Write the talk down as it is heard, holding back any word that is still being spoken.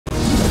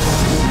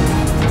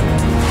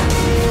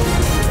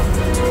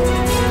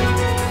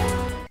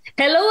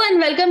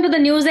welcome to the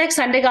NewsX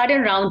Sunday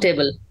Guardian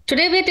Roundtable.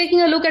 Today we're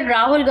taking a look at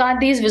Rahul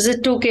Gandhi's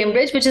visit to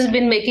Cambridge, which has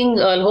been making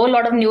a whole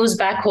lot of news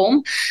back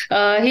home.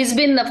 He's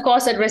been, of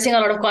course, addressing a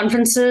lot of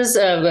conferences,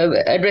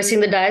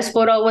 addressing the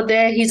diaspora over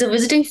there. He's a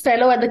visiting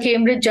fellow at the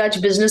Cambridge Judge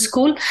Business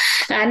School,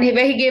 and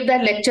where he gave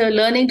that lecture,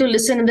 Learning to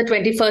Listen in the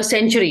 21st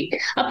Century.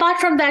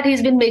 Apart from that,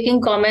 he's been making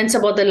comments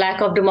about the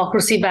lack of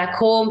democracy back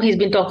home. He's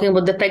been talking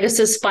about the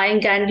Pegasus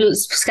spying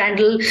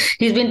scandal.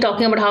 He's been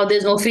talking about how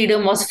there's no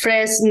freedom of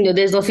press,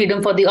 there's no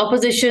freedom for the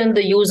opposition,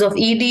 the use of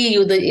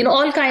ED,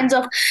 all kinds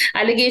of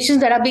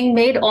allegations that are being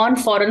made on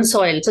foreign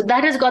soil. So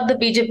that has got the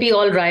BJP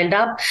all riled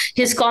up.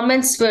 His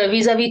comments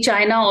vis-a-vis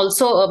China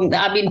also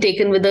have been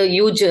taken with a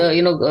huge,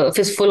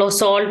 fistful of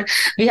salt.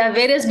 We have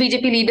various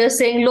BJP leaders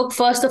saying, look,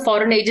 first the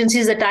foreign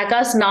agencies attack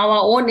us, now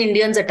our own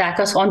Indians attack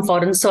us on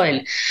foreign soil.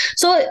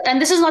 So,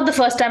 and this is not the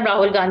first time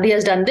Rahul Gandhi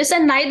has done this,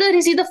 and neither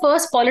is he the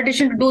first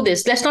politician to do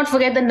this. Let's not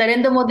forget that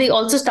Narendra Modi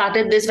also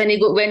started this when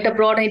he went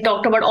abroad and he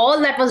talked about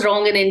all that was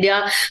wrong in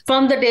India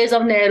from the days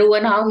of Nehru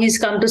and how he's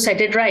come to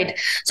set it right.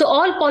 So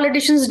all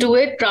politicians do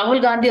it.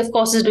 Rahul Gandhi, of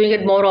course, is doing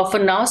it more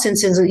often now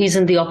since he's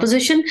in the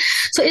opposition.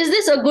 So is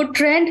this a good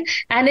trend?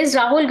 And is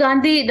Rahul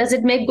Gandhi, does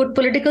it make good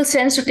political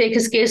sense to take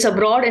his case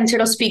abroad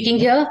instead of speaking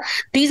here?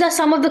 These are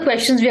some of the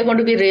questions we are going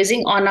to be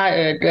raising on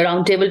our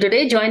roundtable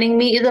today. Joining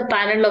me is a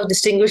panel of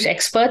distinguished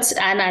experts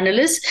and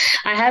analysts.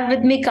 I have with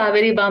me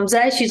Kaveri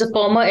Bamzai. She's a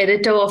former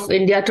editor of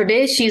India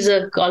Today. She's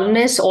a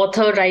columnist,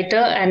 author, writer,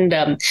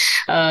 and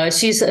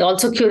she's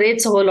also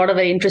curates a whole lot of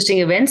very interesting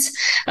events.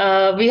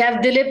 We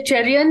have Dilip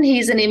Cherian.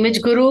 He's an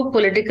image guru,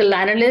 political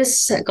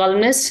analyst,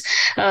 columnist.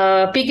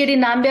 PKD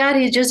Nambiar,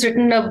 he's just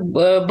written a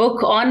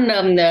book on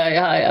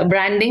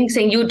branding,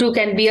 saying you too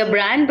can be a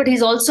brand, but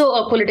he's also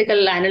a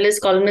political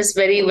analyst, columnist,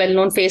 very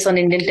well-known face on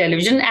Indian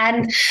television.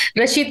 And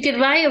Rashid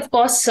Kirwai, of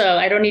course,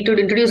 I don't need to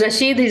introduce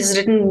Rashid. He's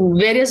written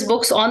various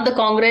books on the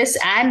Congress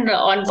and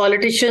on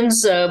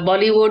politicians,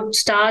 Bollywood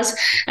stars,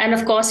 and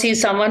of course, he's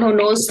someone who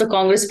knows the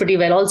Congress pretty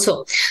well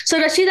also. So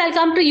Rashid, I'll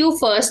come to you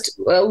first.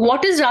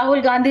 What is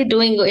Rahul Gandhi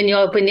doing, in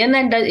your opinion,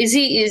 and is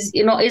he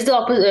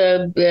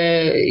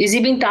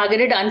being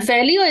targeted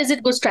unfairly, or is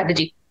it good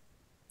strategy?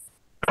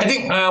 I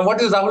think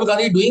what is Rahul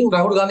Gandhi doing?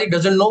 Rahul Gandhi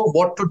doesn't know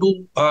what to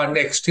do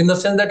next, in the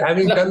sense that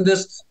having done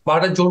this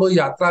Bharat Jodo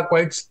Yatra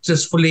quite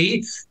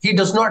successfully, he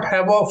does not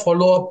have a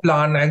follow-up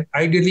plan, and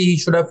ideally he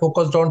should have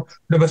focused on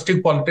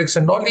domestic politics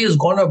and all. He has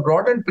gone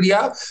abroad, and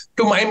Priya,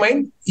 to my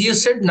mind, he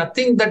has said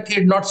nothing that he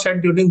had not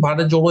said during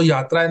Bharat Jodo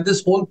Yatra, and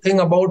this whole thing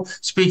about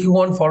speaking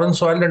on foreign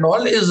soil and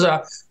all is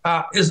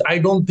I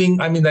don't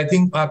think, I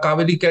think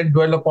Kaveri can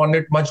dwell upon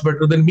it much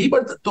better than me,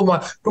 but to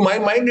my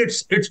mind,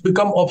 it's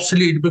become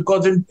obsolete,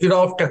 because in era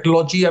of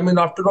technology,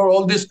 after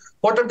all this,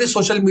 what are the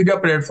social media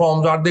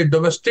platforms? Are they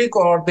domestic,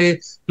 or are they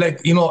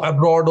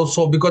abroad or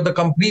so? Because the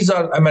companies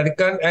are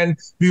American and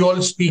we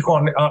all speak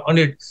on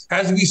it.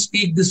 As we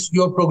speak,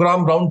 your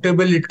program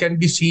Roundtable, it can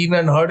be seen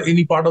and heard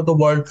any part of the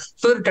world.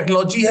 So the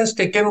technology has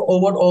taken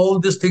over all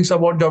these things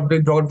about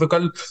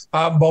geographical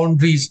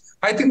boundaries.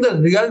 I think the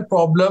real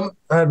problem,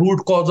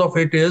 root cause of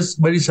it is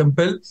very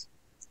simple.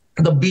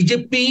 The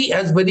BJP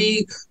has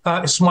very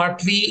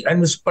smartly,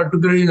 and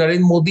particularly Narendra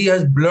Modi,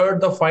 has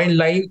blurred the fine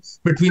line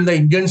between the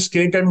Indian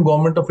state and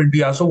government of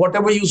India. So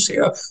whatever you say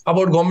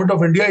about government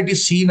of India, it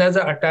is seen as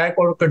an attack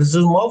or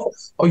criticism of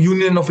a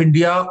Union of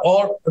India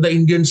or the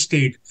Indian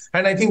state.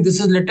 And I think this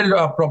is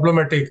little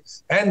problematic.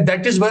 And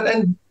that is where,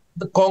 and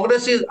the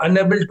Congress is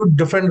unable to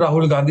defend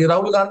Rahul Gandhi.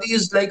 Rahul Gandhi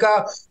is like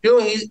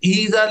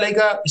he's like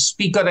a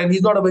speaker, and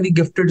he's not a very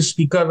gifted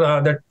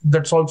speaker.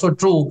 That's also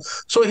true.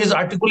 So his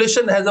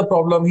articulation has a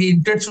problem. He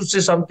intends to say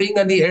something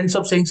and he ends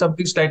up saying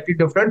something slightly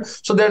different.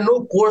 So there's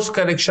no course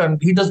correction.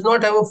 He does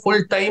not have a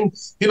full-time,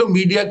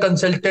 media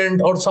consultant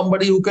or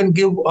somebody who can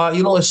give,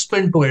 a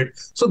spin to it.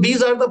 So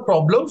these are the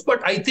problems.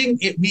 But I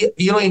think India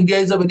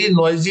is a very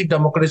noisy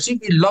democracy.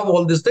 We love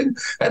all these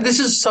things, and this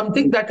is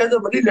something that has a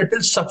very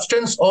little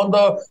substance on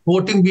the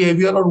voting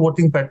behavior or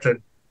voting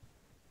pattern.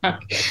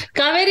 Okay.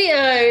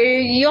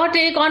 Kaveri, your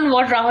take on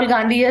what Rahul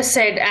Gandhi has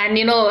said, and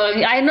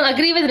I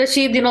agree with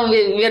Rashid.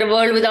 We're a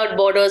world without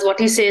borders. What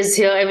he says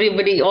here,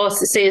 everybody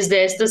else says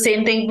there's the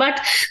same thing.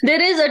 But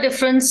there is a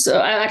difference.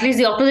 At least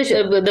the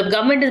opposition, the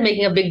government is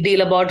making a big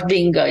deal about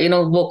being,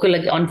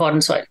 vocal on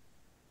foreign soil.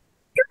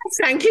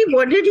 Frankly,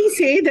 what did he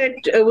say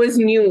that was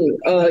new?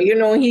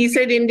 He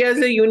said India is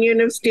a union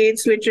of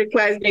states which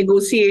requires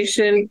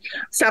negotiation.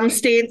 Some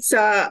states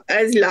are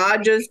as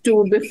large as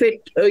to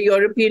befit a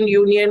European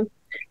Union.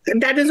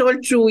 That is all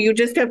true. You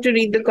just have to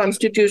read the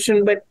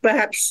constitution. But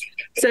perhaps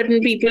certain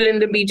people in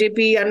the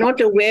BJP are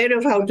not aware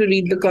of how to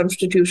read the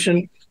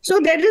constitution. So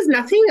there is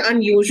nothing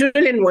unusual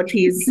in what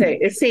he is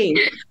saying.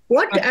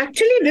 What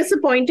actually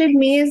disappointed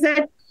me is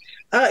that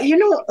I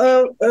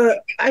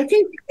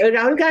think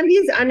Rahul Gandhi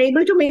is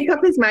unable to make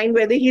up his mind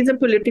whether he's a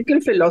political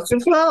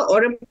philosopher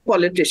or a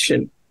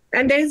politician.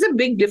 And there is a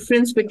big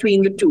difference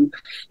between the two.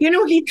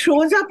 He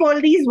throws up all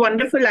these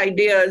wonderful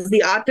ideas,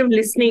 the art of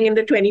listening in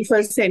the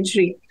 21st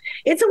century.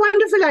 It's a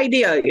wonderful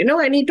idea,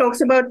 and he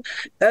talks about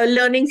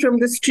learning from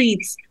the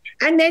streets.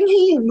 And then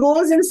he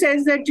goes and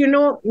says that,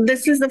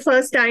 this is the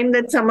first time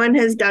that someone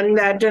has done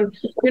that. And,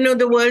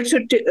 the world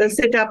should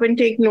sit up and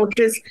take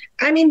notice.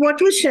 I mean,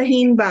 what was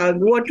Shaheen Bagh?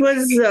 What were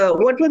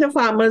the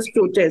farmers'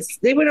 protests?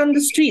 They were on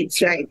the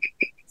streets, right?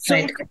 So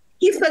Right.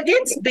 he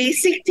forgets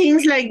basic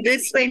things like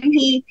this when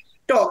he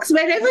talks,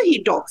 wherever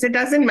he talks. It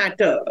doesn't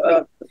matter.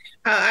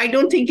 I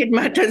don't think it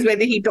matters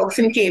whether he talks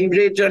in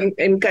Cambridge or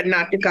in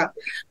Karnataka.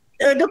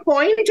 The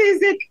point is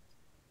that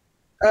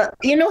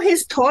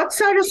his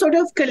thoughts are a sort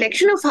of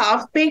collection of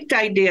half-baked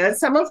ideas,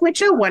 some of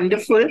which are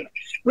wonderful,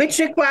 which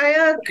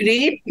require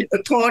great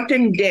thought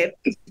and depth.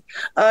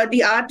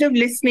 The art of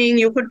listening,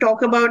 you could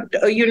talk about,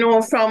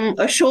 from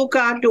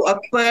Ashoka to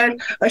Akbar.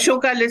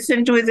 Ashoka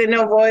listened to his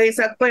inner voice.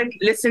 Akbar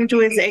listened to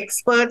his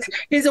experts.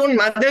 His own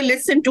mother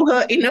listened to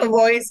her inner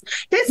voice.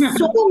 There's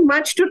so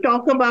much to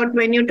talk about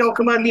when you talk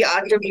about the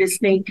art of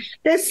listening.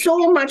 There's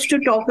so much to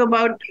talk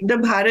about the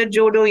Bharat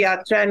Jodo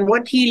Yatra and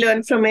what he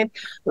learned from it.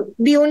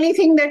 The only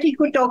thing that he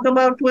could talk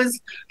about was,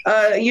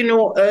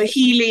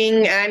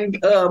 healing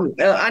and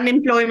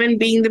unemployment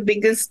being the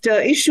biggest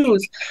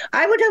issues.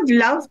 I would have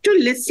loved to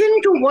listen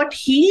to what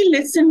he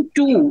listened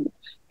to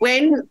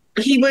when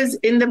he was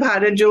in the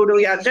Bharat Jodo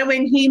Yatra,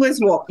 when he was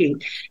walking.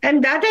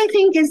 And that, I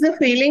think, is the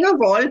failing of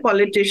all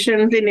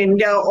politicians in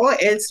India or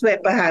elsewhere,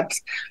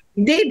 perhaps.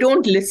 They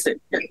don't listen.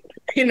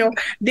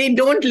 They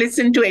don't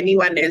listen to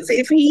anyone else.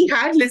 If he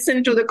had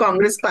listened to the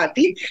Congress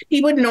party,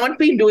 he would not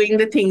be doing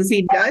the things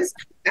he does.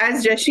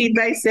 As Rashid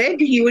Bhai said,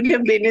 he would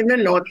have been in the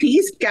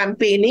Northeast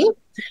campaigning.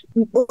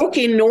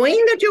 Okay, knowing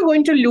that you're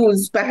going to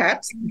lose,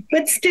 perhaps,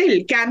 but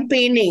still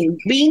campaigning,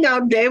 being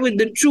out there with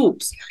the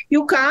troops.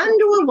 You can't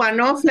do a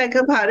one-off like a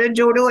Bharat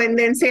Jodo and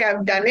then say,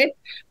 I've done it.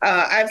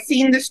 I've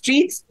seen the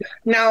streets.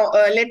 Now,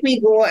 let me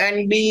go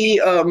and be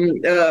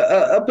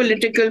a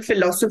political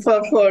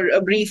philosopher for a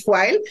brief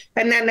while,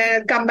 and then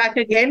I'll come back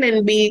again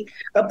and be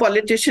a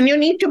politician. You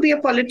need to be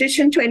a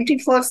politician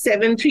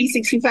 24/7,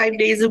 365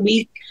 days a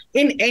week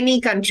in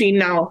any country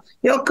now.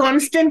 You're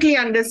constantly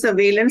under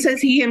surveillance,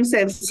 as he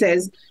himself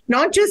says,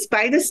 not just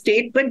by the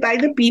state, but by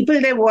the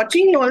people. They're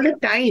watching you all the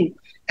time.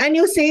 And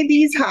you say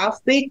these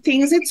half-baked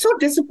things. It's so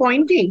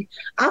disappointing.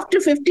 After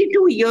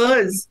 52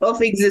 years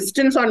of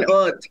existence on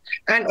Earth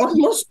and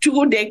almost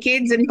 2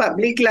 decades in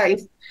public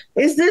life,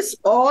 is this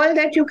all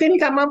that you can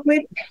come up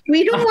with?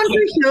 We don't want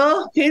to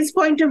hear his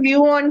point of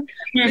view on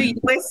the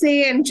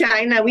USA and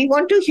China. We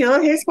want to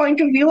hear his point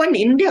of view on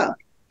India.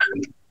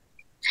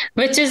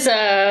 Which is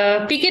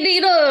PKD,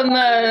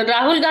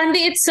 Rahul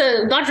Gandhi, it's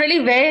not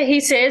really where he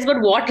says, but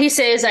what he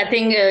says, I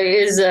think,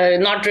 is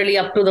not really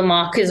up to the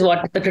mark, is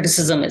what the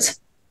criticism is.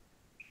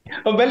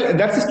 Well,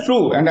 that's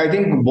true. And I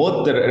think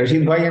both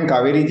Rashid Bhai and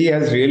Kaveri ji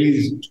has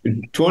really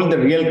told the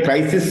real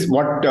crisis,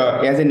 what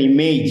as an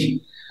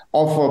image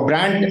of a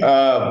brand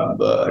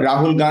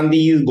Rahul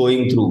Gandhi is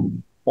going through.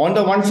 On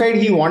the one side,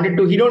 he's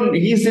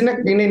in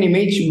an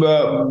image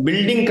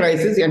building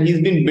crisis, and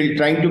he's been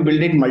trying to build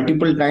it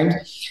multiple times.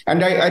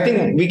 And I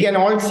think we can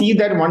all see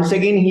that once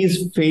again,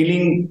 he's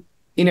failing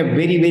in a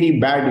very, very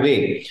bad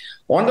way.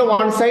 On the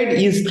one side,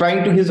 his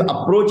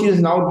approach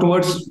is now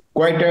towards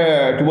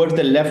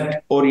the left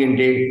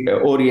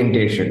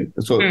orientation.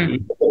 So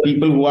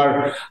people who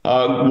are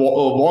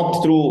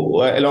walked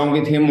through along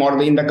with him or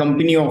in the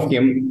company of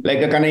him, like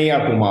a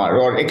Kanhaiya Kumar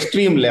or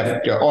extreme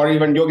left, or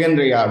even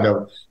Yogendra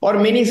Yadav,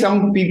 or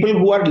some people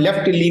who are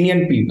left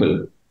lenient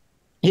people.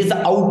 His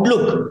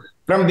outlook,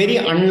 from very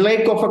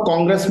unlike of a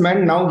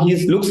congressman, now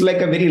he looks like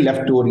a very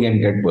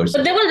left-oriented person.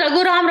 But there was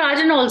Raghuram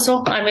Rajan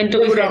also.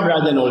 Raghuram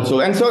Rajan also,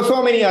 and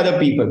so many other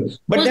people.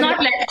 But who's not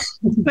left.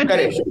 But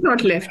correct.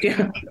 Not left,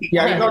 yeah.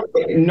 Yeah,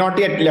 not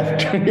yet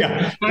left.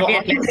 Yeah. So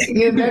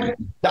is that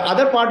the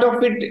other part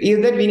of it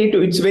is that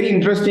it's very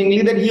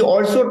interestingly that he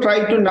also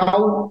tried to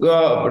now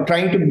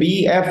trying to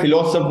be a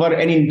philosopher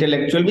and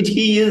intellectual, which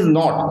he is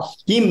not.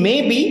 He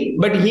may be,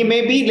 but he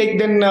may be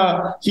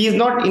he is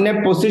not in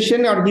a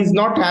position, or he's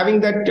not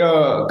having that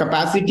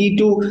capacity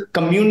to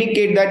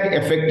communicate that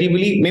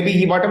effectively.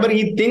 Maybe whatever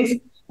he thinks,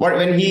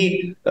 when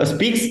he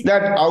speaks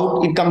that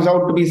out, it comes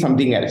out to be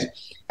something else.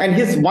 And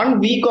his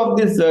 1 week of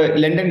this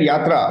London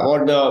Yatra,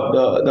 or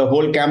the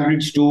whole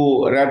Cambridge to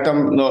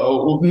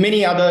Ratham,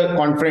 many other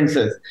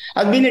conferences,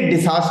 has been a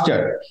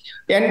disaster.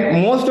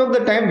 And most of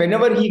the time,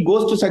 whenever he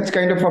goes to such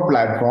kind of a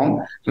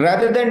platform,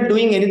 rather than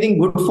doing anything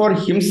good for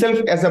himself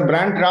as a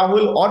brand,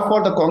 Rahul, or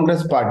for the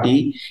Congress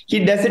party,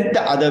 he does it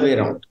the other way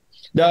around.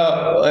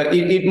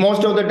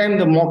 Most of the time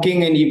the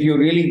mocking, and if you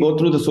really go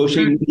through the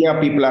social media,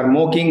 people are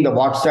mocking the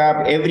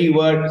WhatsApp, every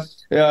word.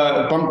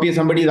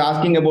 Somebody is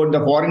asking about the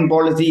foreign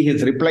policy,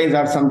 his replies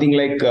are something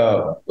like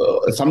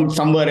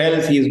somewhere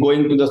else. He is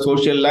going to the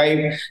social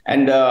life,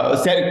 and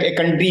a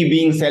country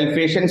being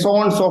selfish, and so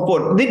on and so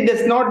forth. This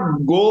does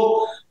not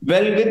go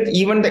well with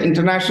even the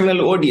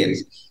international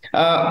audience.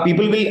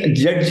 People will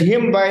judge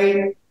him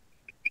by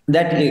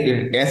that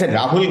as a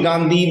Rahul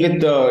Gandhi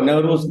with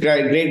Nehru's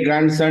great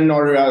grandson,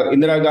 or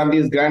Indira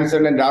Gandhi's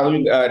grandson and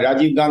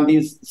Rajiv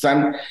Gandhi's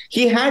son,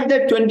 he had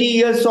that 20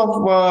 years of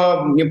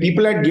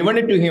people had given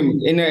it to him.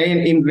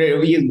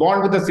 He is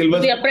born with a silver.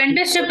 The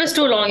apprenticeship is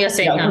too long, you're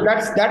saying. Yeah,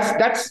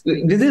 that's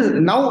this is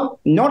now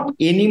not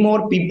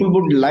anymore. People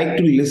would like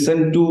to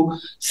listen to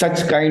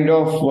such kind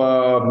of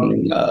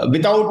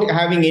without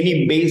having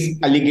any base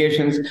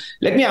allegations.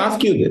 Let me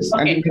ask you this,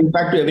 and in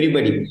fact to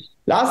everybody.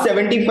 Last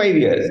 75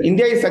 years,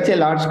 India is such a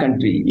large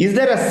country. Is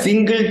there a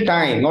single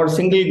time or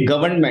single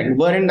government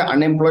wherein the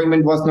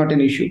unemployment was not an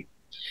issue?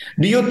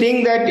 Do you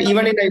think that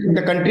even in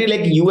a country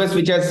like US,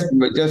 which has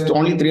just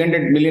only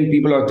 300 million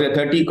people or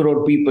 30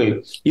 crore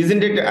people,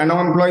 isn't it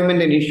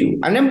unemployment an issue?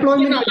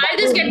 Unemployment. I'll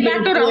just get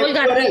back to Rahul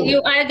Gandhi.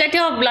 I get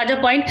your larger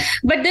point.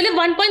 But Dilip,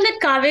 one point that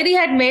Kaveri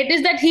had made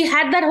is that he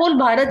had that whole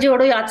Bharat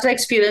Jodo Yatra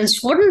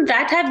experience. Wouldn't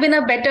that have been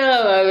a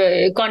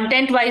better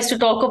content-wise to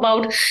talk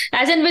about,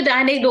 as in with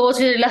anecdotes,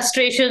 with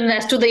illustration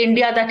as to the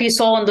India that he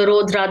saw on the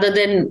road, rather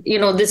than,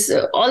 this,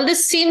 all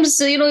this seems,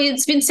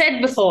 it's been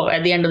said before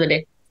at the end of the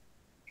day.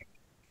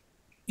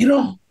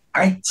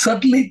 I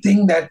certainly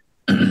think that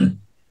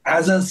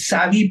as a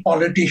savvy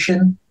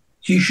politician,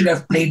 he should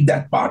have played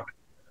that part.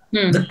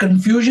 The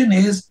confusion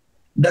is,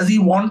 does he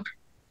want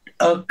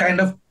a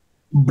kind of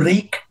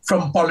break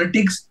from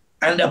politics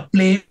and a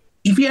play?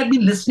 If he had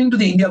been listening to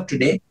the India of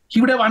today, he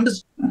would have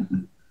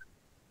understood.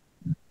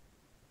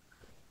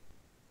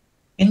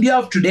 India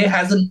of today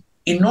has an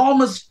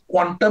enormous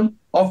quantum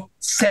of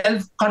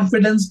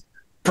self-confidence,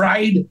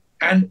 pride,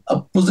 and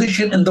a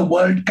position in the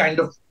world kind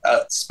of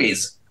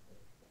space.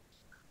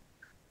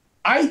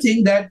 I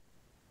think that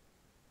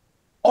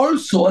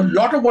also a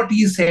lot of what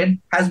he said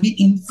has been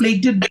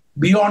inflated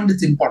beyond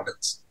its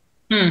importance.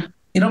 We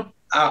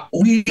are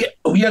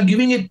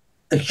giving it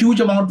a huge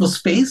amount of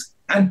space,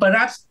 and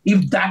perhaps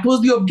if that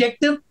was the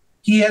objective,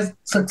 he has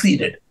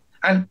succeeded.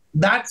 And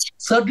that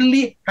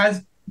certainly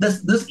has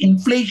this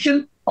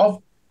inflation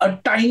of a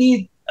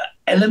tiny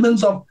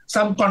elements of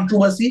some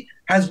controversy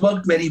has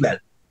worked very well.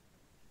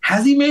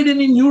 Has he made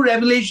any new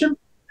revelation?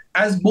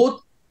 As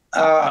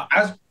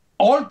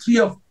all three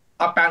of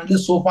our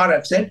panelists so far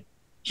have said,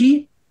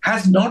 he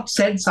has not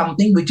said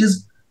something which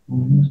is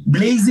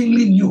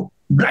blazingly new,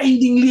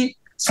 blindingly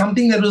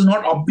something that was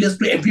not obvious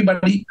to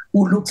everybody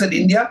who looks at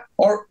India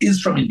or is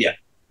from India.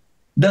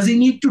 Does he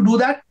need to do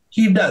that?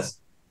 He does.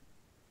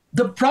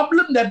 The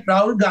problem that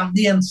Rahul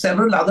Gandhi and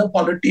several other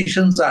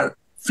politicians are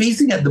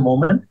facing at the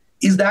moment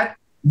is that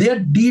they are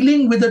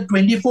dealing with a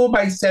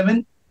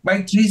 24/7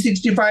 by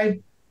 365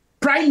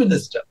 prime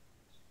minister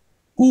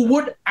who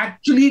would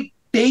actually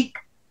take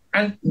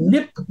and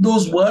nip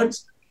those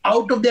words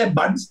out of their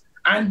buds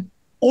and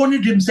own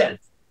it himself.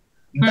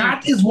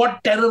 That is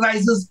what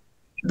terrorizes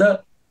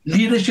the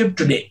leadership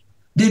today.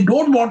 They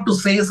don't want to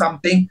say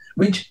something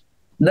which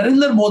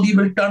Narendra Modi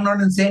will turn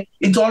on and say,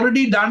 it's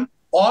already done,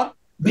 or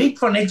wait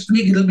for next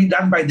week, it'll be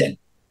done by then.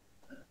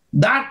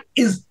 That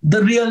is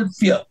the real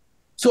fear.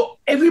 So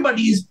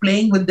everybody is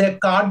playing with their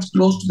cards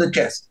close to the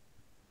chest.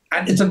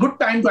 And it's a good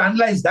time to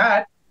analyze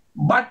that,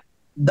 but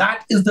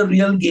that is the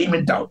real game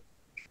in town.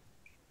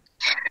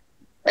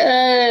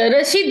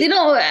 Rashid,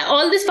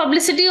 all this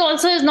publicity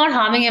also is not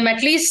harming him.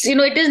 At least,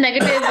 it is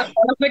negative. But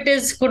all of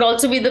it could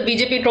also be the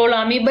BJP troll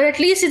army. But at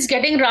least it's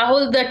getting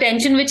Rahul the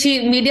attention which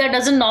media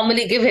doesn't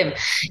normally give him.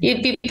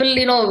 If people,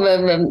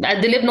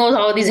 Dilip knows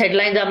how these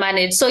headlines are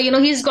managed. So,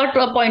 he's got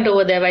a point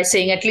over there by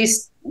saying at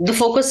least the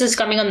focus is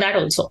coming on that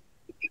also.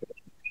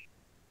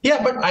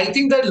 Yeah, but I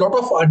think that a lot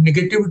of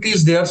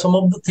negativities there. Some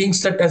of the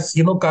things that, as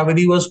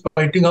Kaveri was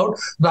pointing out,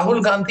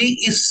 Rahul Gandhi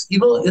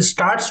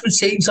starts with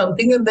saying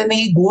something and then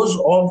he goes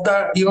off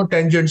the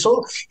tangent.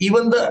 So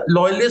even the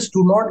loyalists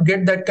do not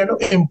get that kind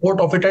of import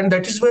of it, and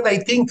that is when I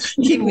think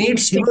he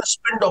needs a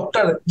spin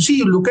doctor. See,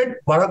 you look at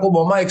Barack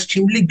Obama,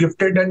 extremely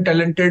gifted and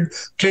talented.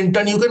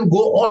 Clinton, you can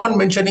go on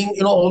mentioning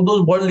all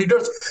those world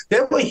leaders. They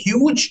have a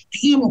huge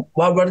team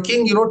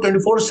working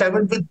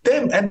 24/7 with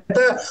them, and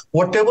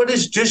whatever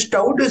is dished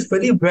out is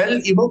very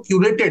well,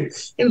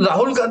 curated. In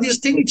Rahul Gandhi's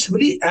thing, it's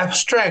very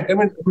abstract. I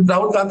mean,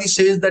 Rahul Gandhi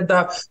says that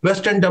the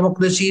Western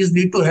democracies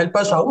need to help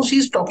us. How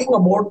he's talking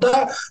about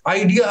the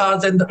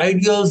ideas and the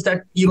ideals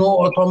that,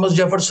 Thomas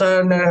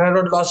Jefferson and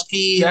Harold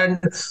Lasky and,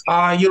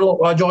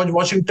 George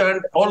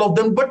Washington, all of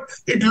them. But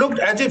it looked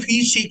as if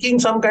he's seeking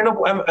some kind of,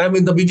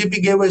 the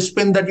BJP gave a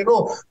spin that,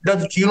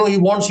 he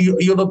wants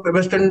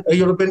Western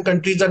European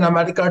countries and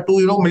America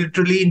to,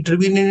 militarily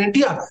intervene in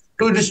India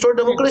to restore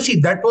democracy.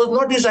 That was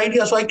not his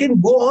idea. So I can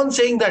go on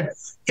saying that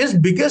his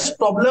biggest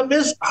problem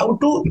is how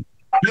to,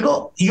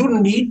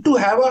 you need to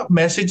have a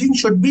messaging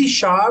should be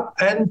sharp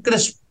and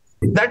crisp.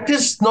 That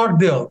is not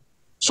there.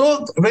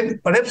 So when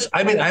perhaps,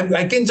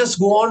 I can just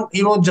go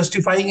on,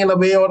 justifying in a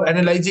way or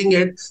analyzing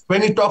it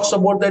when he talks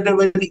about that,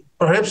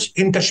 perhaps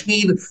in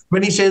Kashmir,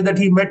 when he says that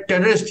he met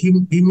terrorists,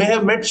 he may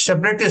have met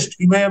separatists,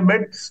 he may have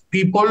met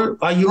people,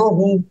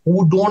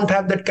 who don't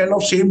have that kind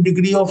of same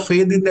degree of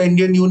faith in the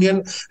Indian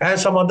Union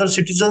as some other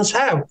citizens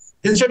have.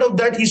 Instead of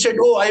that, he said,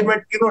 I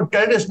met,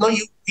 terrorists.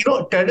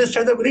 No, terrorists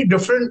has a very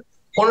different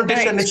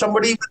politician. If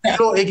somebody,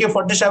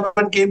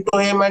 AK-47 came to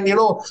him and,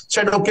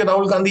 said, okay,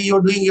 Rahul Gandhi,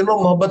 you're doing,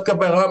 Mohabbat ka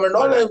paigam and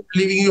all, I'm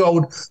leaving you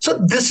out. So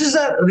this is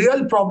a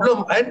real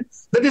problem, and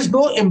there is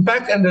no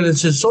impact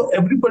analysis. So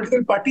every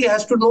political party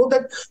has to know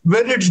that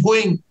where it's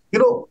going,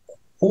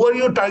 who are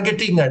you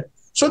targeting at?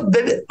 So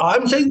then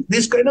I'm saying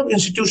these kind of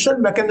institutional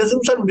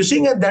mechanisms are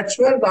missing, and that's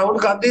where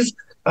Rahul Gandhi's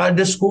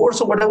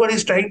discourse or whatever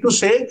he's trying to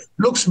say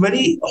looks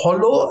very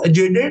hollow,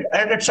 jaded,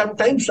 and at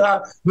sometimes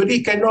very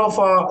kind of,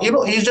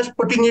 he's just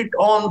putting it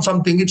on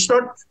something. It's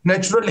not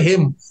natural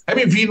him. I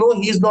mean, we know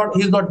he's not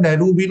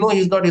Nehru. We know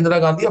he's not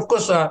Indira Gandhi. Of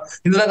course,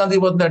 Indira Gandhi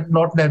was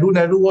not Nehru.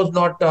 Nehru was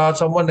not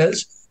someone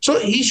else. So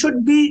he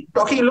should be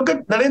talking. Look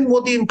at Narendra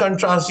Modi in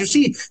contrast. You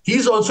see,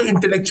 he's also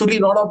intellectually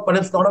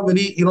perhaps not a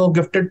very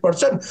gifted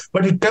person,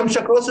 but he comes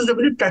across as a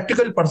very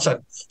practical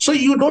person. So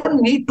you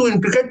don't need to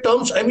intricate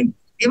terms. I mean,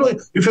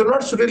 if you're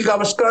not Sunil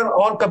Gavaskar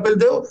or Kapil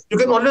Dev, you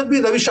can always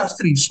be Ravi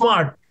Shastri,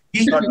 smart.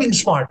 He's not being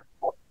smart.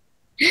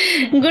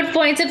 Good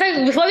points. In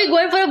fact, before we go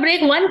in for a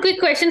break, one quick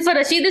question for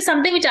Rashid is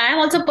something which I am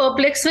also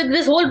perplexed with.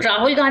 This whole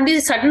Rahul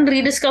Gandhi's sudden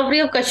rediscovery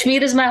of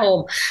Kashmir is my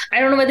home. I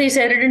don't know whether he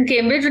said it in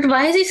Cambridge, but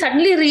why is he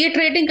suddenly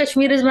reiterating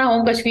Kashmir is my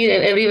home, Kashmir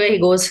everywhere he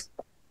goes?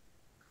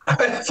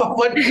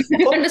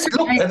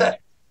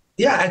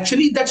 Yeah,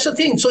 actually, that's the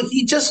thing. So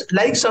he just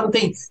likes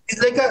something.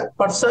 He's like a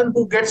person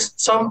who gets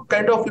some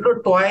kind of,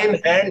 toy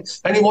in hand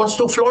and he wants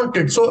to flaunt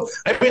it. So,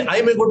 I mean,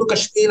 I may go to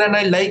Kashmir and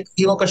I like,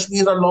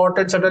 Kashmir a lot,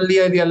 and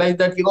suddenly I realize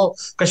that,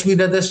 Kashmir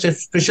is a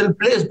special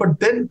place. But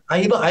then,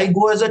 I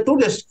go as a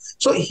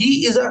tourist. So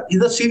he is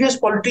a serious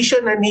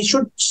politician and he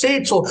should say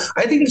it. So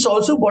I think it's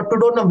also got to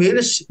do on a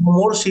very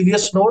more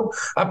serious note.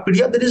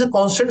 Priya, there is a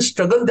constant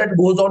struggle that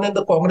goes on in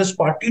the Congress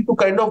party to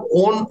kind of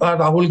own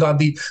Rahul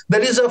Gandhi.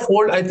 There is a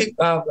fold, I think,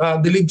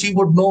 Dilip ji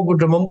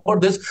would remember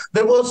this.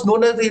 There was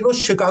known as the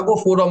Chicago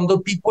Forum, the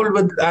people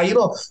with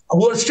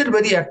who are still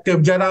very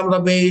active, Jairam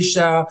Ramesh,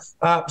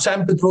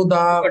 Sam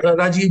Pitroda,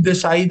 Rajiv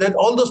Desai, then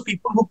all those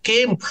people who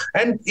came,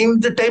 and in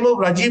the time of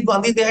Rajiv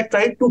Gandhi, they had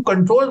tried to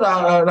control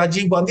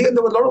Rajiv Gandhi, and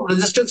there was a lot of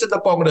resistance in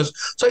the Congress.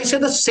 So I said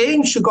the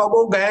same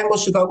Chicago gang or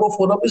Chicago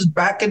Forum is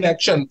back in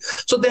action.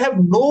 So they have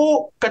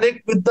no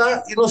connect with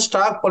the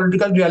stark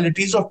political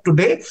realities of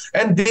today,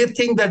 and they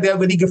think that they are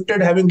very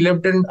gifted, having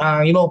lived in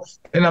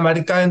in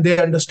America, and they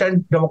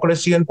understand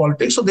democracy and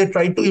politics, so they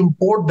try to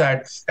import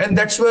that, and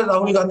that's where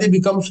Rahul Gandhi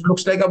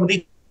looks like a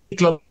very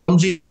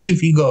clumsy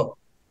figure.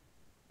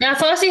 Now,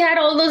 first he had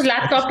all those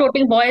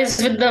laptop-toting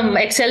boys with the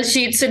Excel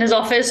sheets in his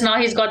office. Now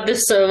he's got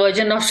this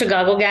version of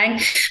Chicago gang.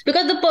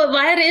 Because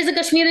why I raise the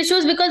Kashmir issue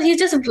is because he's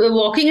just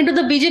walking into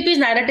the BJP's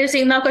narrative,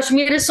 saying now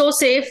Kashmir is so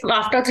safe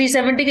after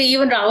 370.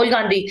 Even Rahul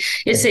Gandhi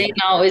is saying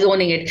now, is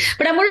owning it.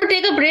 But I'm going to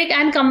take a break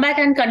and come back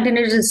and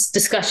continue this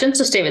discussion.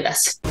 So stay with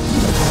us.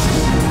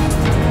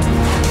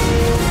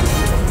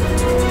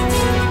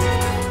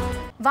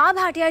 वाह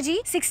भाटिया जी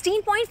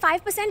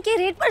 16.5% के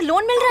rate पर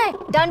loan मिल रहा है,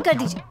 done कर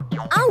दीजिए।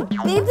 आओ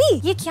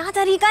baby, ये क्या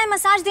तरीका है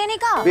मसाज देने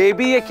का?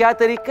 बेबी, ये क्या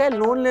तरीका है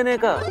लोन लेने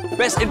का?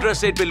 बेस्ट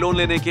इंटरेस्ट रेट पे लोन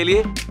लेने के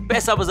लिए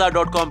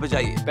पैसाबाजार.com पे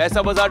जाइए।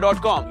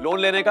 पैसाबाजार.com, लोन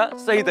लेने का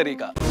सही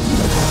तरीका।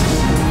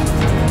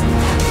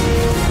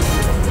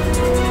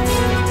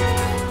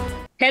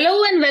 Hello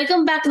and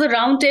welcome back to the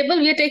Roundtable.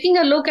 We are taking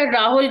a look at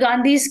Rahul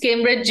Gandhi's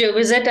Cambridge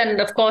visit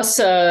and, of course,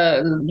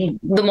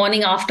 the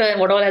morning after and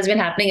what all has been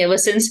happening ever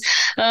since.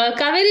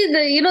 Kaveri,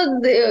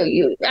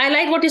 I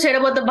like what you said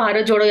about the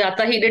Bharat Jodo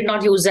Yatra. He did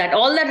not use that.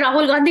 All that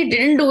Rahul Gandhi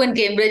didn't do in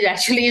Cambridge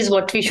actually is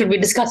what we should be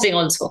discussing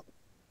also.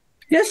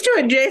 Just to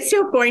address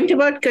your point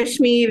about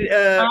Kashmir,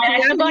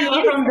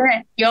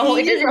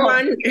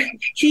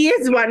 he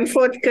is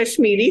 1/4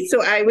 Kashmiri,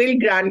 so I will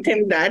grant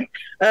him that.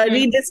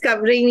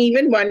 Rediscovering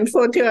even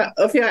 1/4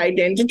 of your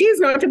identity is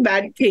not a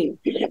bad thing.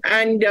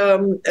 And,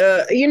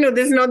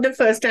 this is not the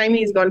first time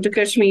he's gone to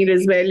Kashmir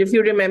as well. If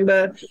you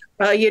remember,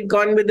 he had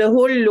gone with a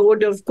whole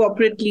load of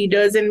corporate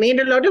leaders and made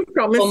a lot of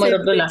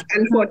promises, which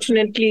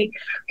unfortunately,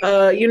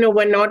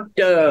 were not,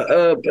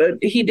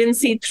 he didn't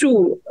see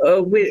through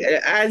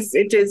as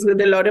it is with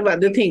a lot of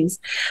other things.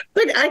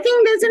 But I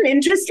think there's an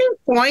interesting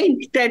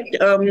point that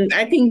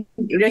I think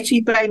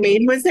Rashid Bhai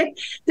made, was that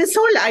this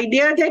whole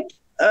idea that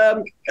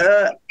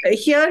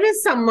here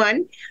is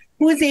someone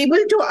who is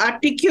able to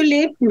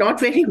articulate, not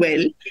very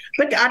well,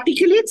 but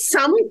articulate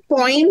some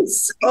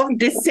points of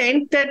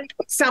dissent that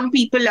some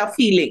people are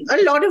feeling,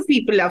 a lot of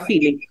people are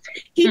feeling.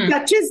 He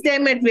touches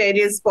them at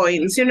various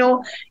points.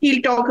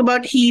 He'll talk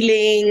about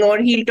healing, or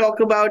he'll talk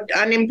about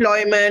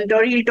unemployment,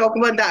 or he'll talk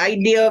about the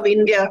idea of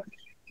India.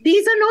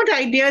 These are not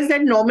ideas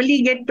that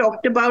normally get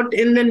talked about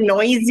in the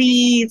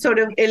noisy sort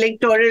of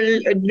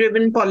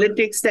electoral-driven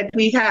politics that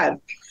we have.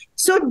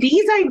 So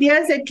these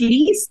ideas, at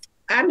least,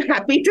 I'm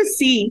happy to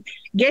see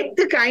get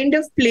the kind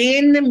of play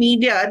in the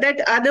media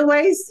that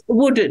otherwise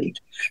wouldn't.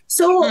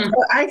 So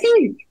I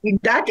think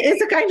that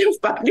is a kind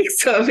of public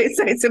service,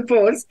 I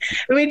suppose,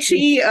 which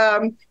he,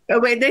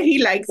 whether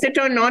he likes it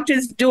or not,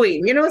 is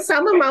doing.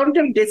 Some amount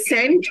of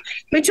dissent,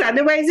 which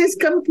otherwise is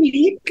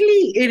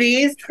completely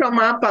erased from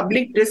our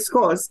public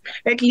discourse,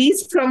 at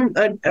least from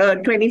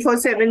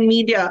 24/7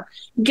 media,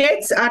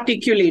 gets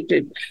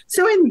articulated.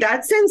 So in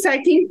that sense,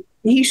 I think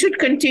he should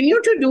continue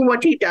to do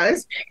what he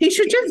does. He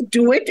should just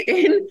do it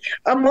in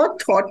a more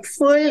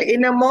thoughtful,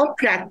 in a more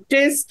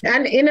practiced,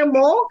 and in a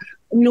more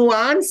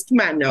nuanced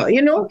manner.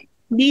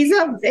 These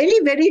are very,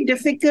 very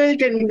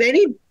difficult and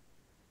very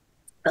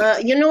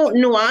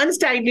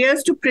nuanced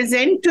ideas to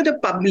present to the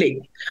public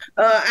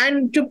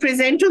and to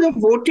present to the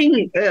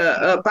voting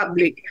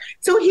public.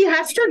 So he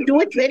has to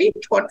do it very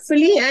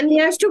thoughtfully, and he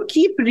has to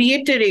keep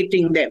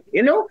reiterating them.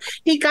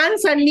 He can't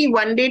suddenly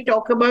one day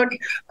talk about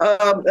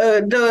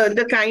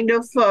the kind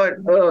of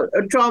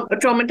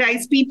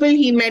traumatized people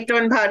he met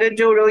on Bharat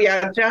Jodo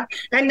Yatra,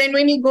 and then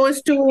when he goes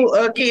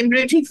to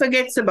Cambridge, he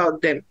forgets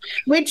about them,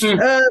 which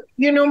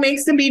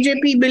makes the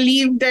BJP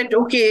believe that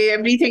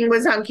everything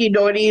was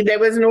hunky-dory. There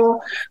was no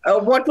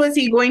what was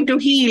he going to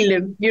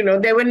heal?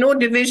 There were no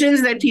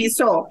divisions that he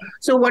saw.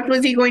 So what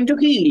was he going to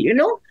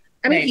heal?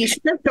 I mean, he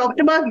should have talked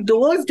about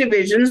those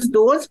divisions,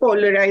 those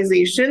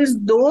polarizations,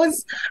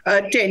 those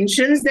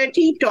tensions that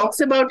he talks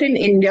about in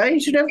India.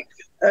 He should have,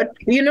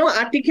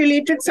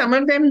 articulated some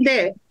of them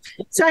there.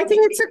 So I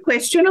think it's a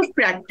question of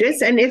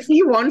practice. And if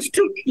he wants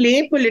to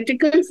play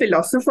political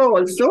philosopher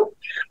also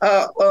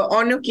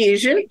on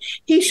occasion,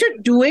 he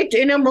should do it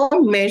in a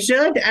more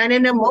measured and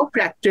in a more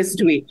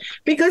practiced way.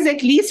 Because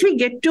at least we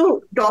get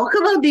to talk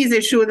about these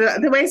issues.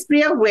 Otherwise,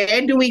 Priya,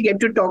 where do we get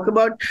to talk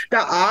about the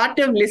art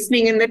of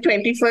listening in the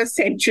 21st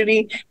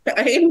century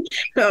in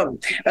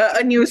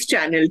a news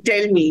channel?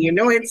 Tell me,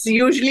 it's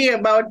usually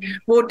about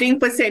voting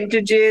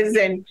percentages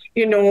and,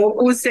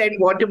 who said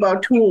what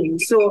about whom.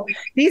 So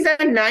these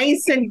are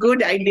nice and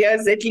good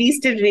ideas. At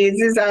least it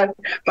raises our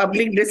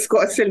public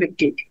discourse a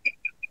little.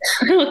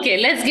 Okay,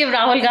 let's give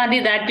Rahul Gandhi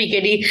that,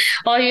 PKD.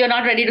 Or you're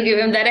not ready to give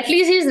him that. At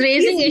least he's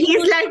raising it.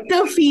 He's like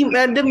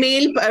the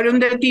male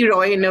Arundhati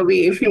Roy in a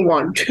way, if you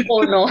want.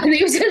 Oh no,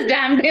 you just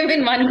damned him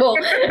in one go.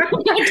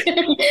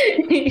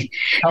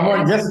 Come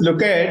on, just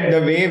look at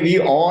the way we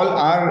all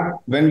are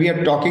when we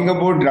are talking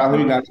about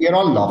Rahul Gandhi. We are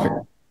all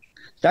laughing.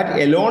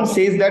 That alone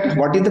says that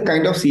what is the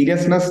kind of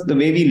seriousness, the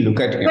way we look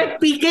at him. But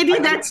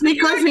PKD, that's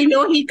because we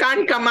know he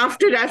can't come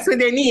after us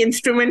with any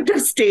instrument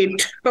of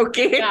state.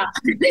 Okay? Yeah.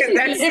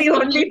 That's the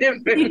only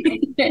difference.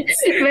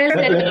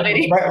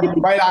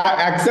 By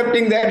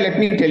accepting that, let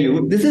me tell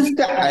you, this is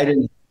the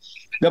irony.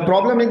 The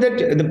problem is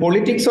that the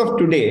politics of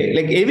today,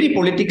 like every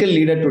political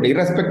leader today,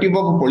 irrespective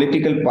of a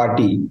political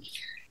party,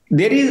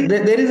 there is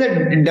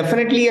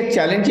definitely a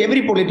challenge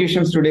every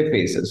politician today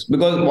faces,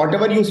 because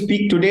whatever you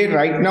speak today,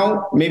 right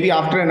now, maybe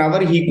after an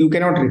hour, you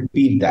cannot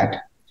repeat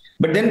that.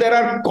 But then there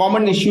are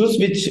common issues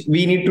which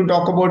we need to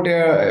talk about,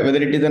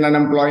 whether it is an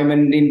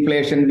unemployment,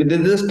 inflation.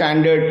 This is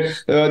standard.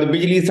 The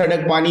Bijli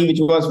Sadak Pani,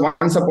 which was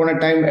once upon a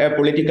time a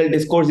political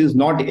discourse, is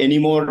not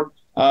anymore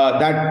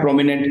that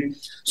prominent.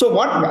 So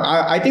what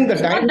I think the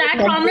time not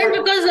that prominent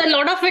because a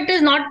lot of it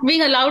is not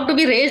being allowed to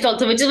be raised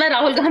also, which is why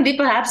Rahul Gandhi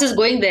perhaps is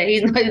going there.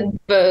 He's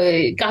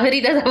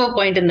Kaveri does have a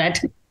point in that.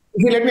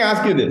 See, let me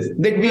ask you this: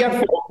 that we are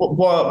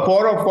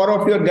four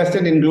of your guests,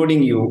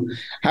 including you.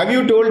 Have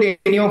you told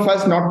any of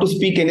us not to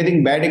speak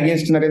anything bad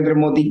against Narendra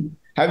Modi?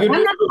 Have you?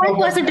 I'm not the right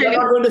person to tell you.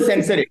 I'm not going to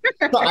censor it.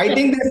 So I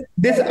think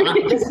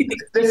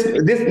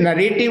this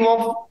narrative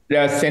of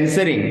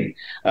censoring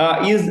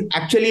is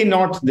actually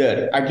not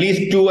there, at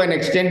least to an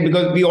extent,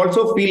 because we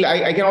also feel,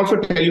 I can also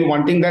tell you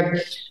one thing, that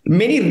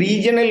many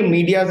regional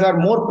medias are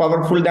more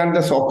powerful than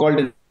the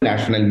so-called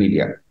national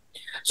media.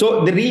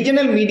 So the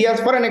regional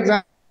medias, for an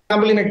example,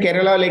 in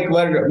Kerala, like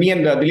where me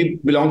and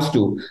Dilip belongs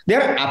to, they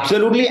are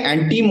absolutely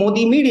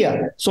anti-Modi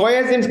media. So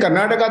as in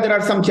Karnataka, there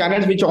are some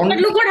channels which only...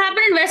 But look what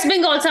happened in West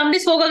Bengal. Somebody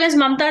spoke against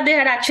Mamta, they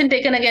had action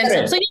taken against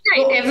him. So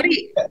you're right,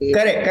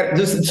 Correct.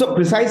 So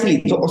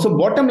precisely. So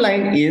bottom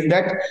line is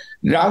that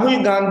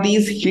Rahul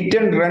Gandhi's hit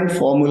and run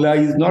formula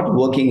is not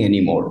working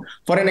anymore.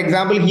 For an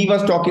example, he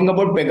was talking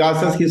about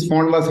Pegasus. His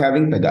phone was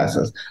having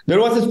Pegasus. There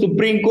was a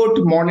Supreme Court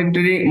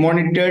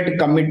monitored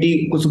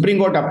committee, Supreme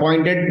Court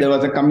appointed. There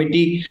was a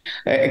committee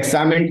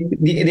examined.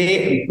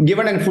 They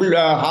given a full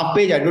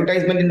half-page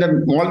advertisement in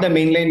all the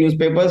mainline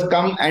newspapers.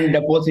 Come and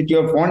deposit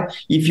your phone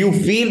if you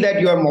feel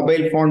that your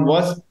mobile phone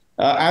was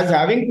as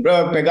having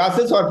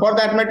Pegasus, or for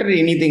that matter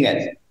anything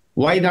else.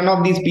 Why none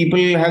of these people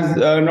has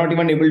not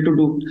even able to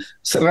do?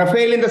 So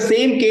Rafael in the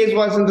same case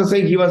was in the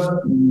same, he was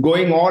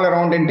going all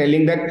around and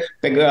telling that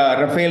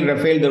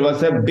Rafael, there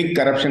was a big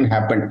corruption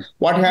happened.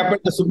 What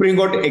happened? The Supreme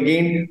Court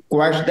again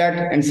quashed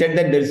that and said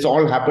that this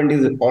all happened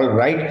is all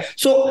right.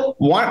 So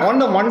on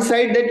the one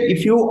side, that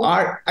if you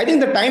are, I think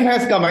the time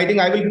has come. I think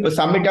I will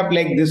sum it up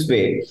like this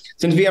way.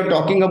 Since we are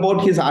talking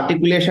about his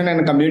articulation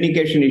and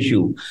communication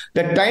issue,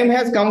 the time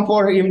has come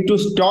for him to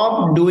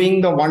stop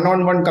doing the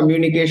one-on-one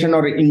communication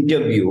or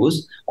interview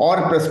interviews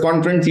or press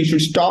conference he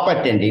should stop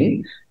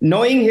attending,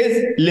 knowing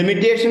his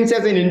limitations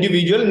as an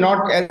individual,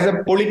 not as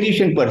a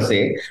politician per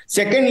se.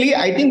 Secondly,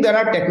 I think there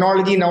are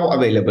technology now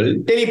available,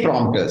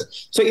 teleprompters.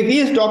 So if he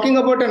is talking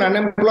about an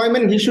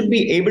unemployment, he should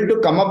be able to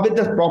come up with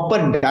the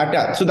proper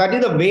data. So that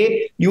is the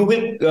way you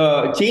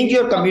will change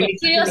your communication.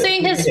 So you're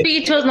saying his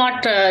speech was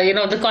not,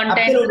 the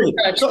content.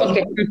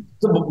 Absolutely.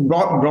 So the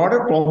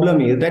broader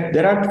problem is that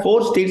there are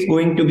 4 states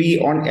going to be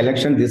on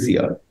election this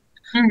year.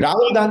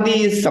 Rahul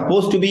Gandhi is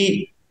supposed to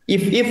be,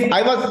 if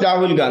I was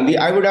Rahul Gandhi,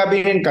 I would have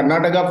been in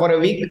Karnataka for a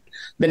week.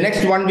 The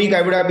next 1 week,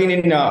 I would have been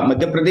in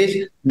Madhya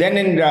Pradesh, then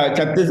in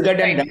Chhattisgarh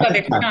and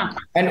Rajasthan.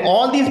 And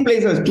all these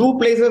places, 2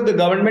 places the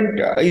government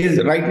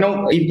is right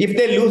now, if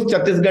they lose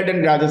Chhattisgarh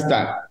and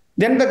Rajasthan,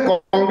 then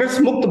the Congress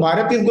Mukt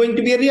Bharat is going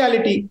to be a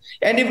reality.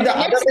 And if the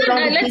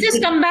let's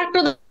just come back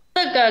to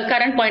the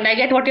current point. I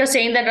get what you're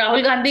saying, that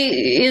Rahul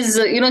Gandhi is,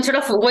 instead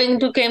of going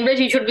to Cambridge,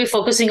 he should be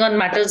focusing on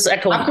matters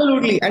at home.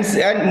 Absolutely.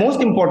 And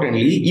most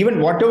importantly,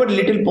 even whatever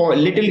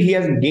little he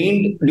has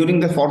gained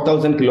during the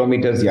 4,000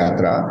 kilometers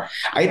yatra,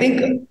 I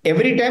think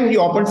every time he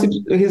opens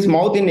his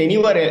mouth in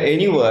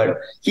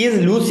anywhere, he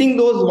is losing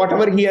those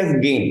whatever he has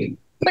gained.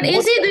 But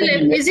is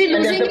he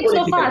losing it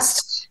so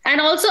fast? And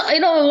also,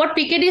 what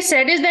PKD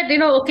said is that,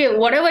 okay,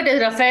 whatever it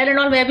is, Rafale and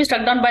all may be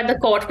struck down by the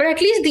court, but at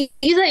least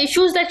these are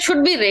issues that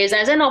should be raised.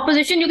 As an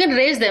opposition, you can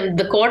raise them.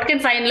 The court can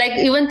find, like,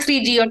 even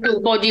 3G or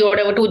 4G or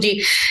whatever,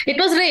 2G. It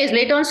was raised,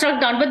 later on struck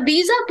down. But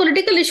these are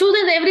political issues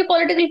and every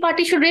political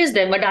party should raise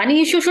them.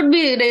 Adani issue should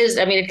be raised.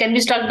 I mean, it can be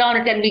struck down,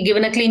 it can be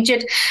given a clean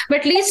chit. But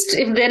at least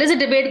if there is a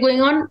debate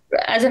going on,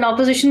 as an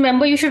opposition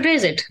member, you should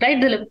raise it. Right,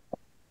 Dilip?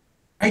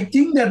 I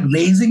think that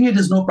raising it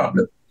is no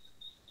problem.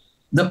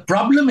 The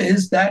problem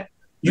is that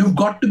you've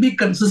got to be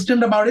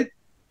consistent about it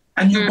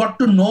and you've got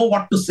to know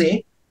what to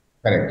say.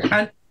 Correct.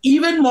 And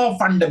even more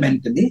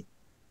fundamentally,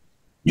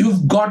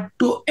 you've got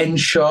to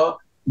ensure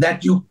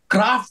that you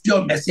craft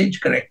your message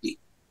correctly.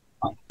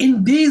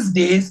 In these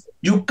days,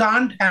 you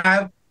can't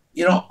have,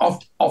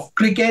 of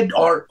cricket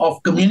or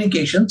of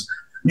communications,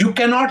 you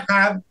cannot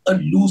have a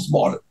loose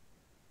ball.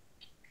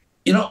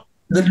 The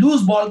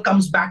loose ball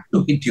comes back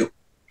to hit you.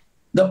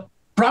 The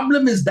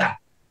problem is that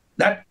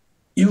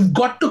you've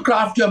got to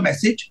craft your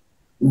message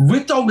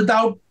with or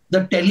without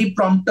the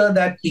teleprompter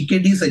that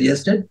EKD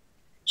suggested.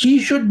 He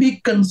should be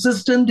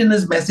consistent in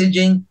his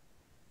messaging,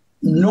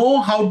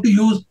 know how to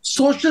use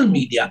social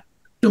media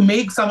to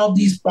make some of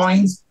these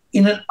points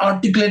in an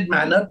articulate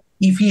manner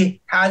if he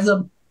has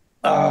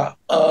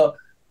a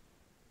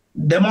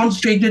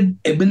demonstrated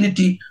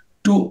ability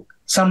to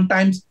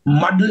sometimes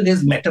muddle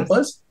his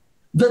metaphors.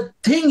 The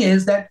thing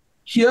is that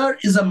here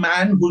is a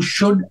man who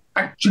should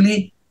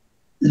actually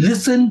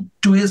listen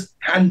to his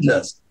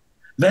handlers.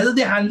 Whether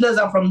the handlers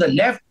are from the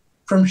left,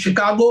 from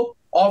Chicago,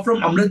 or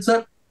from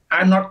Amritsar,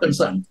 I'm not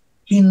concerned.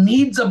 He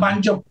needs a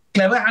bunch of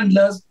clever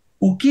handlers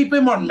who keep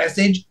him on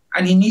message,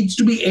 and he needs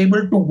to be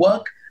able to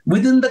work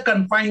within the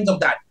confines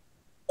of that.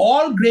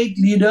 All great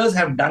leaders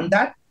have done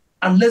that,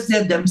 unless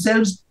they're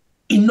themselves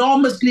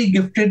enormously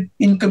gifted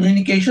in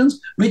communications,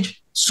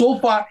 which so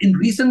far in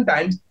recent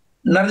times,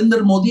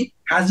 Narendra Modi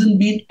hasn't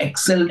been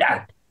excelled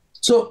at.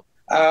 So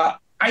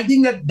I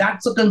think that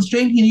that's a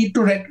constraint he needs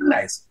to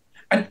recognize.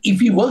 And if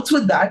he works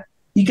with that,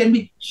 he can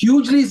be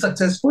hugely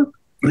successful,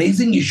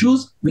 raising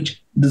issues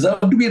which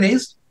deserve to be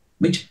raised,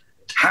 which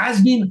has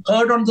been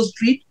heard on the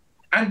street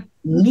and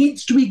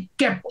needs to be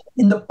kept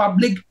in the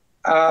public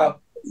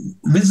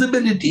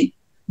visibility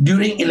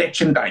during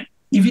election time.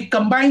 If he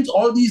combines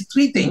all these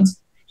 3 things,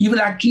 he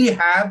will actually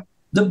have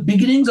the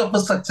beginnings of a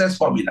success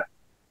formula.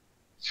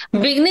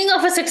 Beginning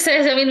of a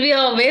success. I mean, we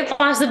are way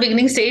past the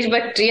beginning stage,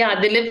 but yeah,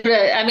 Dilip,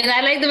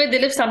 I like the way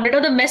Dilip summed it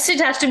up. The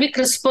message has to be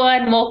crisper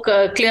and more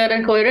clear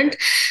and coherent.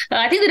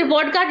 I think the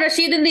report card,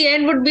 Rashid, in the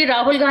end would be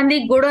Rahul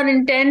Gandhi, good on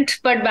intent,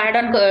 but bad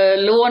on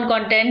low on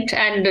content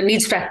and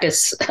needs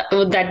practice.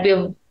 Would that be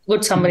a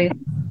good summary?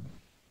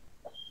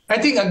 I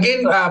think,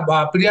 again,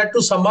 Priya,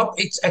 to sum up,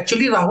 it's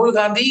actually Rahul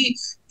Gandhi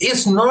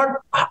is not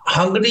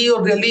hungry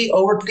or really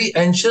overtly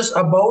anxious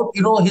about,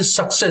 his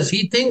success.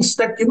 He thinks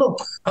that,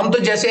 hum to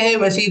jaise hain,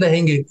 waise hi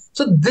rahenge.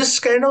 So this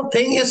kind of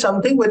thing is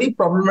something very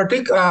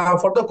problematic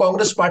for the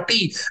Congress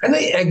party. And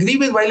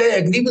while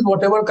I agree with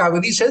whatever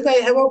Kaveri says, I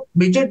have a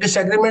major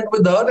disagreement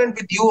with her and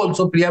with you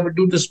also, Priya, with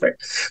due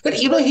respect, that,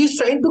 he's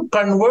trying to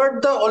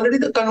convert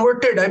the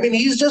converted. I mean,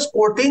 he's just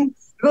quoting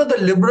the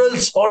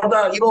liberals or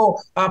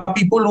the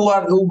people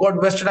who got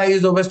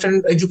westernized or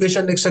Western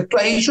education,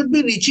 etc. He should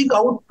be reaching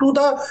out to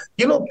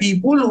the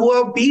people who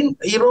have been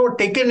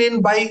taken in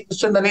by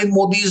Mr. Narendra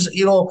Modi's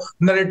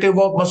narrative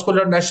of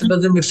muscular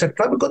nationalism,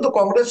 etc. Because the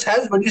Congress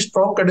has very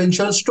strong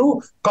credentials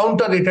to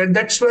counter it, and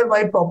that's where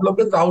my problem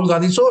with Rahul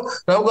Gandhi. So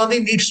Rahul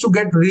Gandhi needs to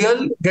get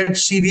real, get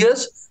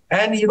serious.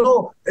 And,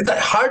 the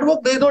hard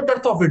work, there is no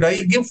dearth of it.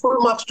 I give full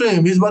marks to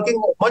him. He's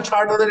working much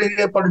harder than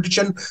any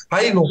politician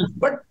I know.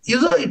 But,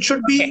 it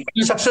should be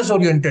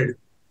success-oriented.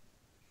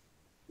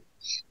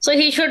 So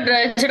he should,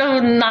 instead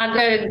of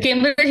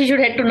Cambridge, he should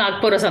head to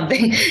Nagpur or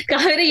something.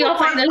 Kaveri, your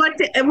final.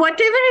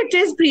 Whatever it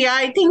is, Priya,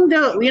 I think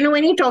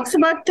when he talks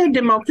about the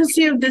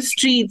democracy of the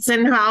streets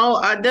and how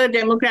other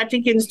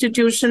democratic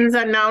institutions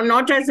are now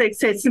not as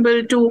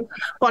accessible to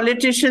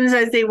politicians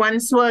as they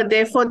once were,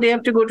 therefore they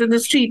have to go to the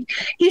street.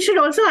 He should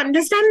also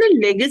understand the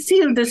legacy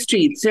of the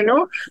streets,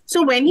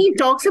 So when he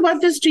talks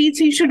about the streets,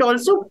 he should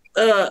also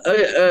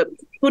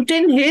put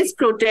in his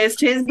protest,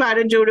 his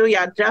Bharat Jodo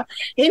Yatra,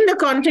 in the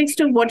context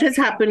of what has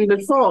happened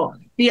before.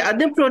 The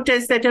other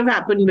protests that have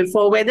happened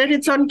before, whether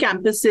it's on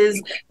campuses,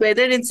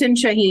 whether it's in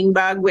Shaheen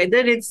Bagh, whether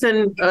it's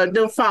in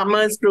the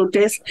farmers'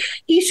 protest,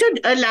 he should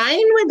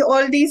align with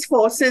all these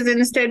forces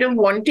instead of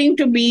wanting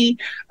to be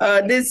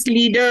this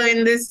leader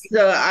in this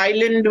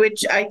island,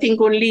 which I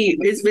think only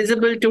is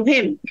visible to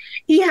him.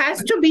 He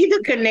has to be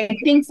the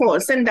connecting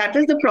force, and that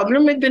is the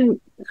problem with the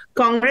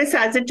Congress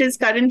as it is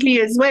currently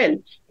as well.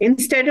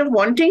 Instead of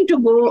wanting to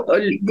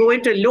go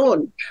it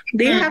alone,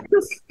 they have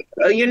to,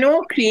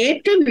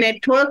 create a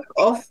network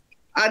of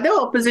other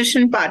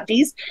opposition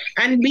parties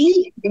and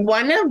be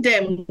one of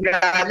them,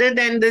 rather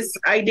than this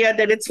idea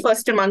that it's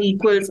first among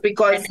equals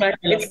because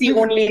it's the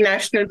only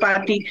national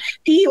party.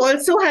 He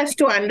also has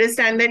to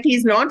understand that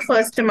he's not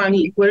first among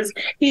equals.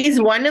 He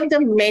is one of the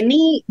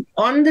many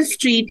on the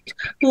street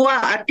who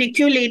are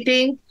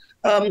articulating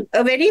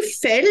a very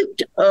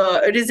felt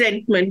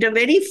resentment, a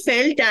very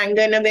felt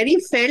anger, and a very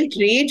felt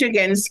rage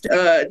against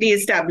the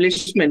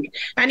establishment.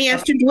 And he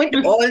has to do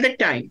it all the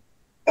time.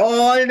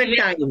 All the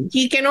time.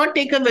 He cannot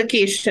take a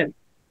vacation.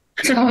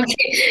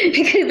 Okay.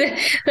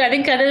 I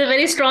think there's a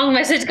very strong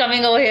message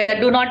coming over here.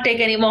 Do not take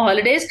any more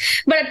holidays.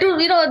 But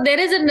there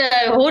is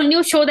a whole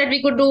new show that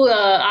we could do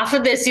after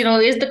this.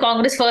 Is the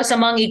Congress first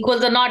among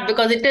equals or not?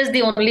 Because it is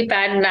the only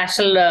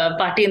pan-national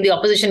party in the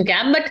opposition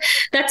camp. But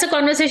that's a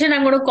conversation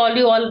I'm going to call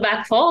you all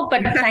back for.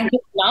 But thank you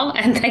for now,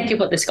 and thank you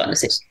for this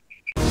conversation.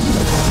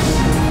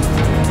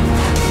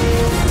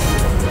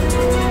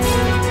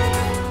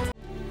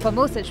 For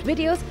more such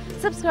videos,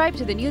 subscribe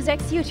to the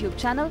NewsX YouTube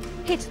channel,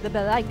 hit the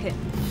bell icon.